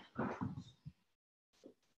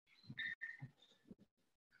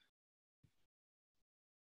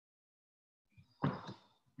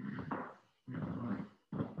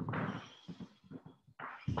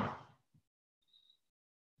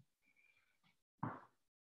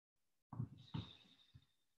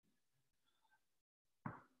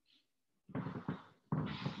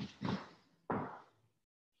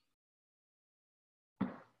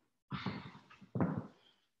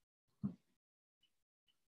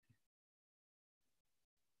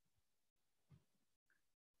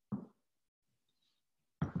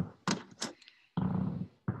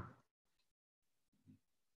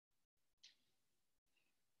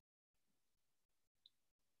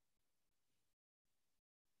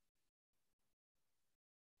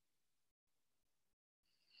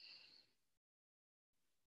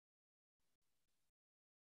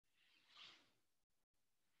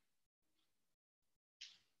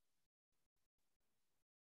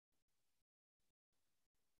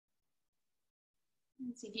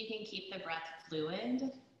 And see if you can keep the breath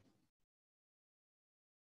fluid.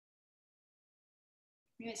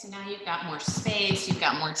 Right, so now you've got more space, you've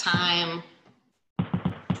got more time.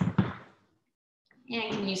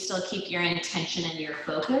 And can you still keep your intention and your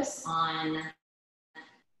focus on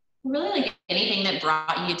really like anything that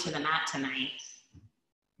brought you to the mat tonight?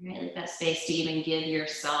 Right, like that space to even give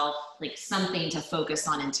yourself like something to focus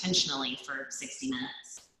on intentionally for 60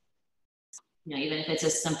 minutes. You know, even if it's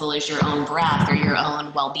as simple as your own breath or your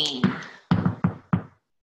own well-being.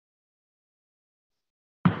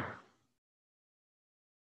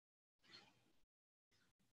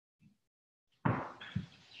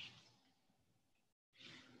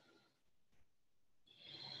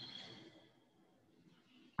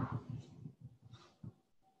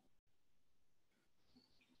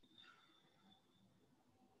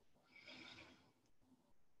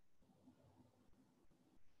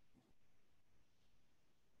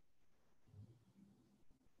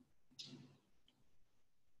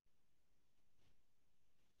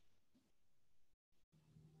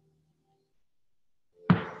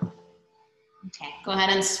 Okay, go ahead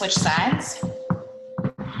and switch sides.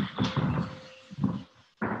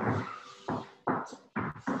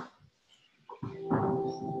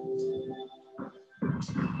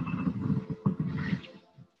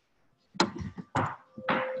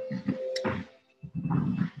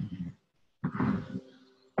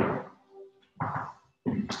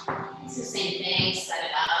 It's the same thing, set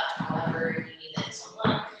it up however you need it to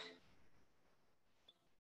look.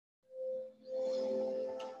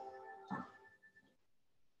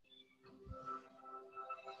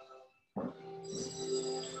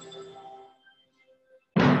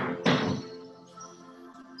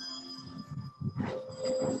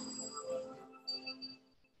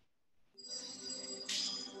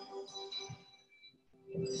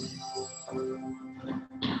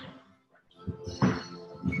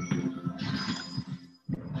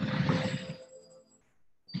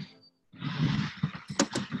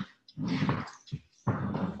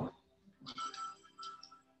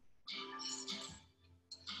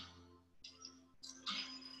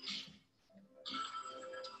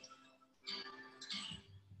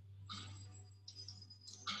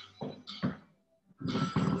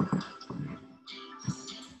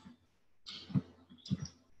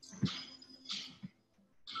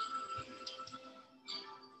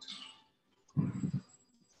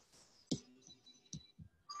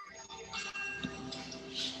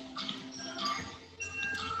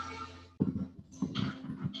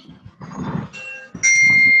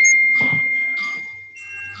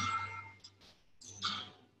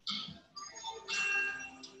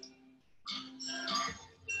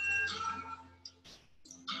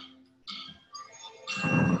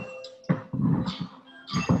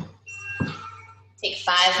 Take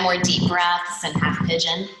 5 more deep breaths and half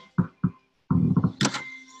pigeon.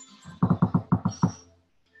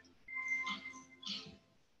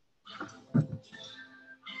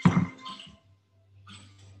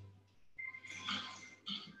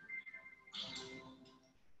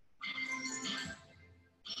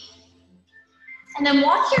 And then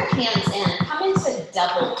walk your hands in, come into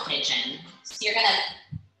double pigeon. So you're gonna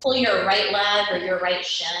pull your right leg or your right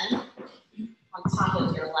shin on top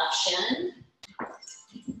of your left shin.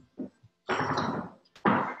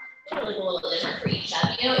 It'll look a little different for each of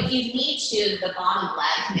you. If you need to, the bottom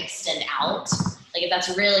leg can extend out. Like if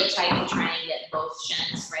that's really tight, you try and get both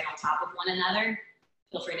shins right on top of one another.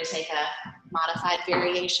 Feel free to take a modified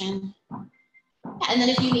variation. And then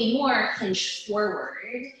if you need more, hinge forward.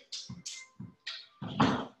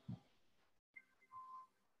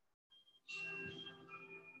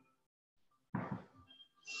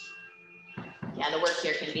 Yeah, the work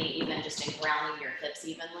here can be even just in grounding your hips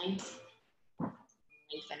evenly.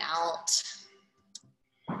 Lengthen out.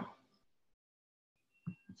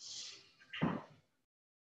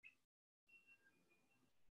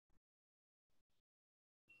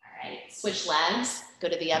 All right, switch legs, go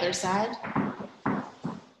to the other side.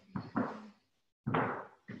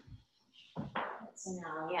 So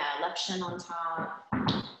now, yeah, left shin on top.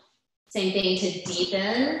 Same thing to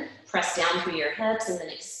deepen, press down through your hips and then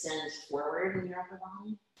extend forward in your upper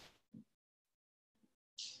body.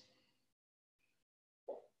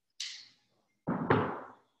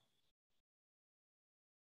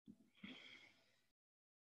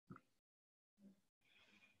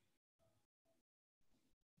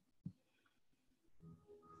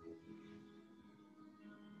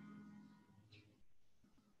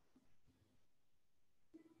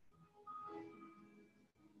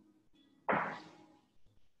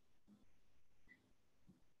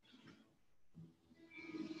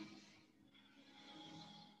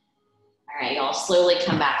 Inhale, slowly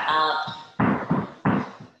come back up.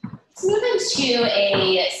 Let's move into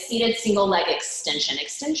a seated single leg extension.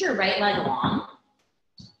 Extend your right leg long.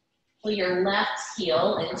 Pull your left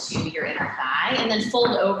heel into your inner thigh and then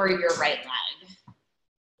fold over your right leg.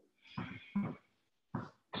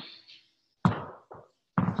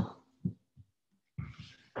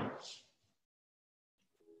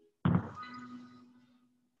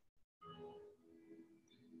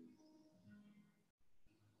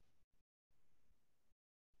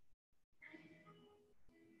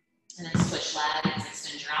 And then switch legs,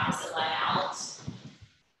 extend your opposite leg out.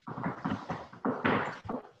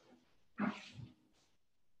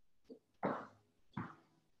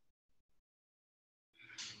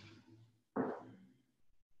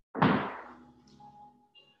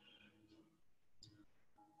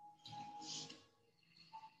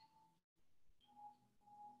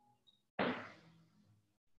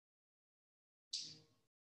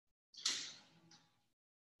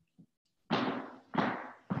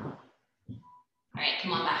 All right,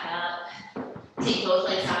 come on back up. Take both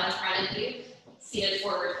legs out in front of you. Seated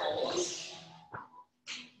forward fold.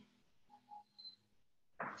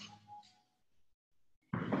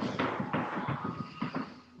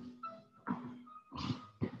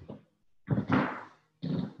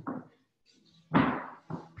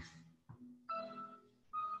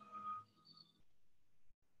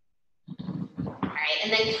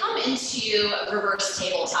 And then come into reverse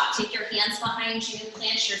tabletop. Take your hands behind you,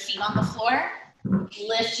 plant your feet on the floor,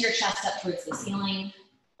 lift your chest up towards the ceiling.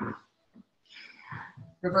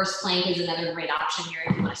 Reverse plank is another great option here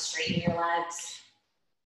if you want to straighten your legs.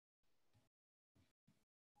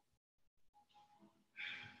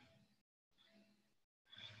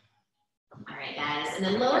 All right, guys, and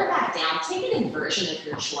then lower back down. Take an inversion of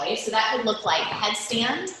your choice. So that could look like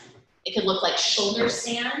headstand. It could look like shoulder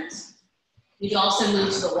stand. You can also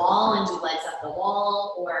move to the wall and do legs up the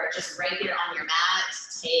wall, or just right there on your mat,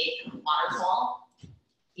 take waterfall.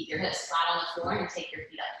 Keep your hips flat on the floor and take your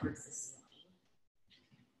feet up towards the ceiling.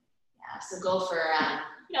 Yeah, so go for,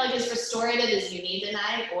 like as restorative as you need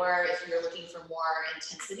tonight, or if you're looking for more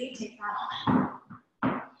intensity, take that on.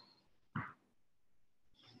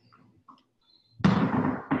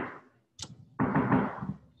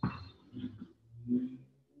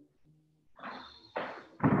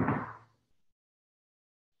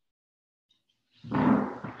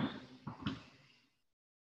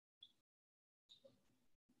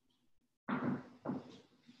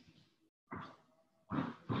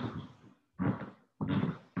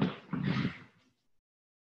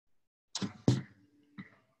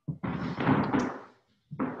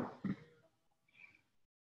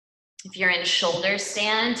 If you're in shoulder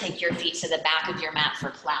stand, take your feet to the back of your mat for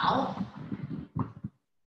plow.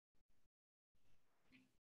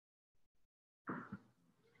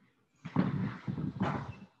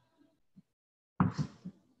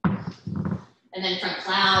 And then from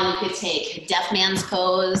plow, you could take deaf man's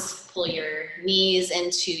pose, pull your knees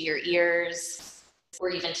into your ears, or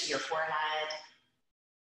even to your forehead.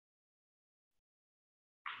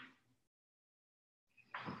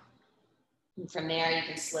 And from there, you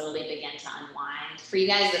can slowly begin to unwind. For you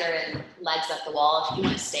guys that are in legs up the wall, if you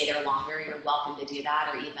want to stay there longer, you're welcome to do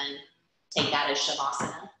that, or even take that as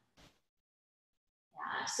Shavasana.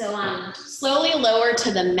 Yeah, so slowly lower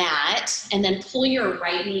to the mat, and then pull your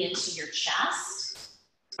right knee into your chest.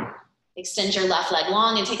 Extend your left leg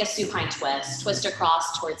long and take a supine twist. Twist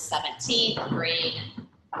across towards 17th. Bring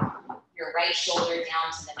your right shoulder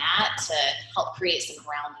down to the mat to help create some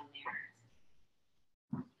grounding there.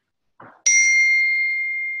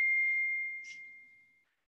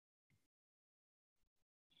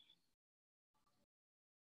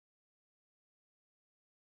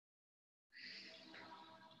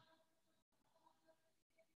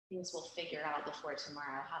 Things we'll figure out before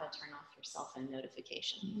tomorrow, how to turn off your cell phone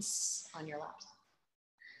notifications on your laptop.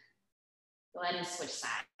 Go ahead and switch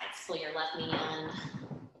sides. Pull your left knee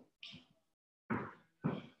in.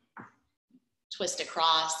 Twist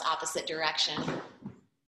across, opposite direction.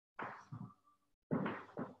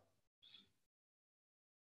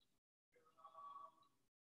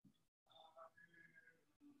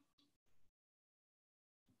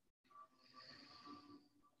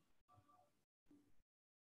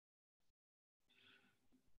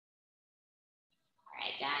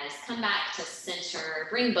 Guys, come back to center.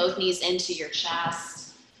 Bring both knees into your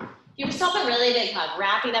chest. Give yourself a really big hug.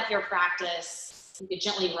 Wrapping up your practice. You can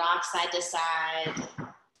gently rock side to side.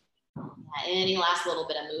 Yeah, any last little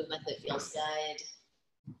bit of movement that feels good.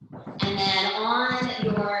 And then on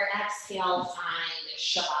your exhale, find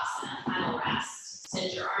Shavasana, final rest.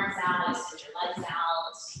 Send your arms out, send your legs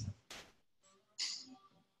out.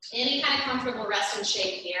 Any kind of comfortable resting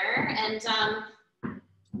shape here, and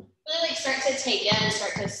really like start to take in,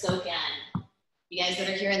 start to soak in. You guys that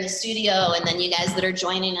are here in the studio, and then you guys that are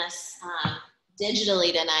joining us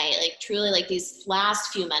digitally tonight, like truly like these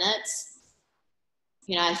last few minutes,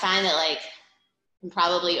 you know, I find that like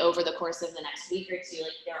probably over the course of the next week or two,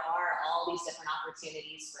 like there are all these different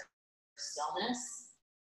opportunities for stillness,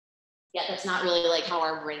 yet that's not really like how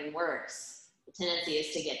our brain works. The tendency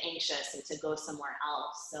is to get anxious and to go somewhere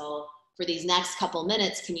else. So for these next couple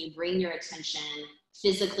minutes, can you bring your attention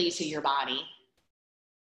physically to your body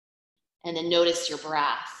and then notice your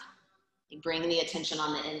breath? You bring the attention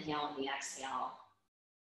on the inhale and the exhale.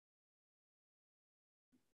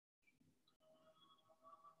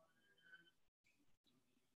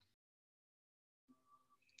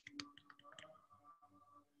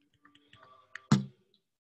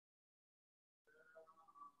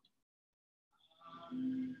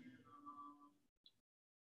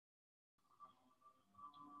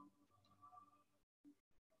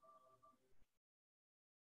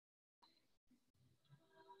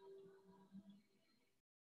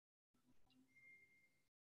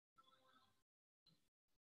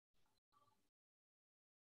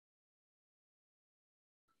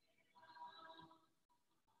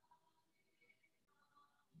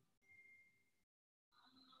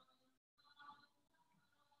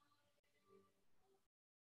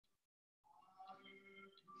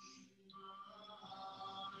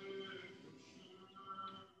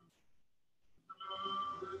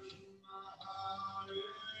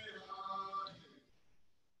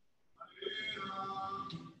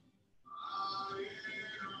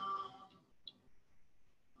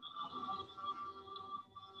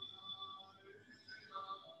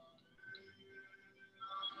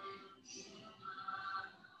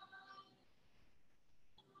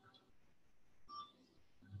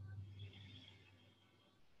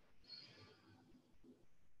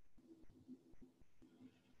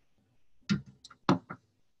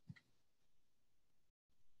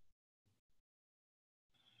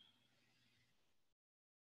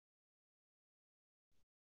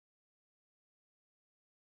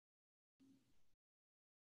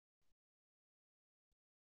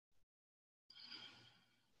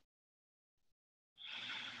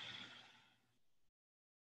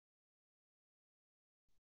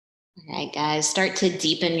 All right, guys, start to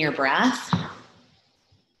deepen your breath.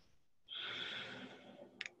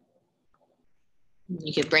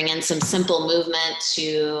 You could bring in some simple movement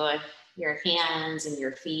to your hands and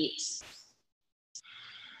your feet.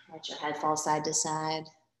 Let your head fall side to side.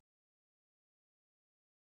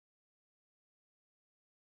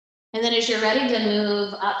 And then as you're ready to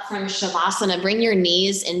move up from Shavasana, bring your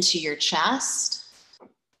knees into your chest.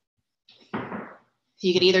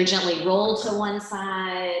 You could either gently roll to one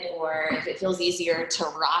side, or if it feels easier to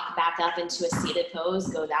rock back up into a seated pose,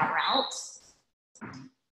 go that route.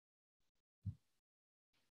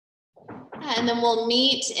 And then we'll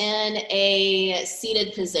meet in a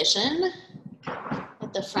seated position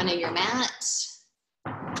at the front of your mat. Let's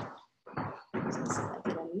see if I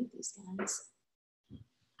can unmute these guys.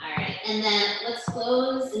 All right, and then let's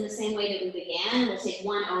close in the same way that we began. We'll take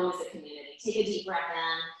one Om as a community. Take a deep breath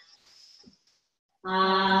in.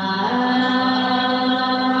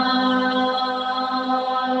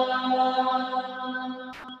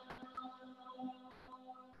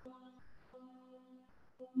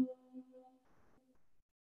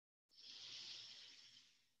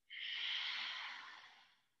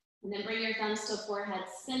 And then bring your thumbs to forehead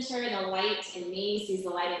center. The light in me sees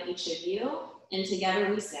the light in each of you. And together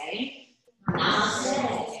we say,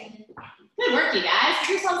 Namaste. Good work, you guys.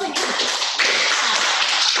 Give yourselves a hand.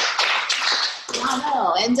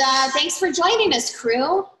 Bravo. And thanks for joining us,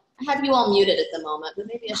 crew. I have you all muted at the moment, but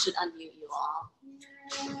maybe I should unmute you all.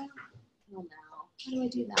 I don't know. How do I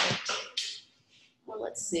do that? Well,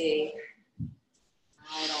 let's see.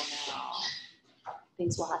 I don't know.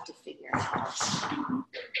 Things we'll have to figure out.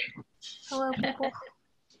 Hello, people.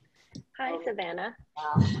 Hi, Savannah.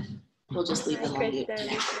 We'll just leave them on mute.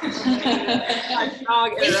 Thanks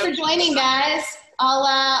for joining, guys.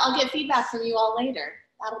 I'll get feedback from you all later.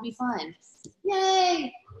 That'll be fun.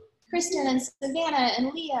 Yay! Kristen and Savannah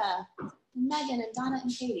and Leah and Megan and Donna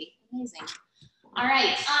and Katie. Amazing. All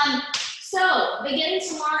right. So beginning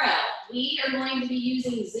tomorrow, we are going to be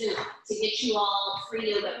using Zoom to get you all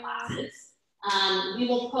free yoga classes. We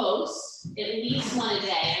will post at least one a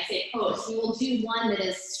day. I say post. We will do one that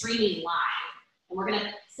is streaming live. And we're going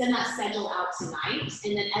to send that schedule out tonight.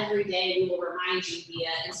 And then every day we will remind you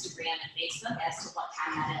via Instagram and Facebook as to what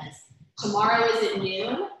time that is. Tomorrow is at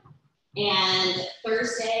noon. And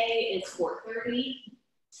Thursday is 4:30.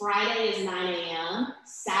 Friday is 9 a.m.,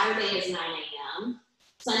 Saturday is 9 a.m.,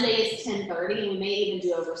 Sunday is 10:30, and we may even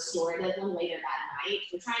do a restorative one later that night.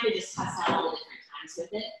 We're trying to just test out all the different times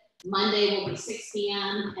with it. Monday will be 6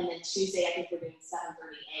 p.m., and then Tuesday, I think we're doing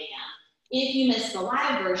 7:30 a.m. If you missed the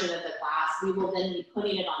live version of the class, we will then be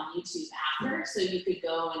putting it on YouTube after, so you could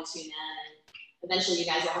go and tune in, and eventually you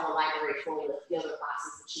guys will have a library full of the other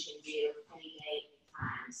classes that you can do any day,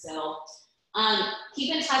 anytime. So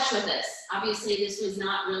keep in touch with us. Obviously, this was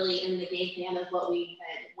not really in the game plan of what we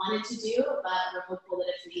had wanted to do, but we're hopeful that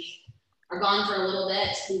if we are gone for a little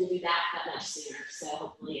bit, we will be back that much sooner. So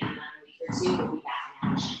hopefully in another week or two, we'll be back in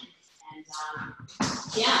action. And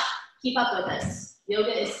yeah, keep up with us.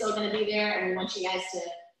 Yoga is still going to be there, and we want you guys to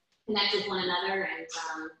connect with one another and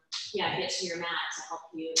yeah, get to your mat to help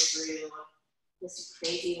you through this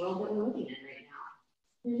crazy world that we're living in right now.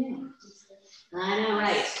 Who knew? I know,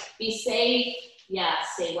 right? Be safe, yeah,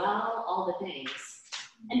 stay well, all the things.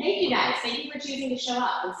 And thank you guys. Thank you for choosing to show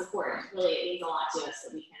up and support. Really, it means a lot to us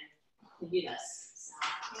that we can do this.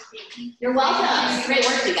 So, you're welcome. Great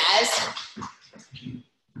work, you guys.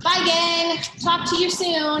 Bye, gang. Talk to you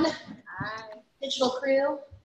soon. Bye. Digital crew.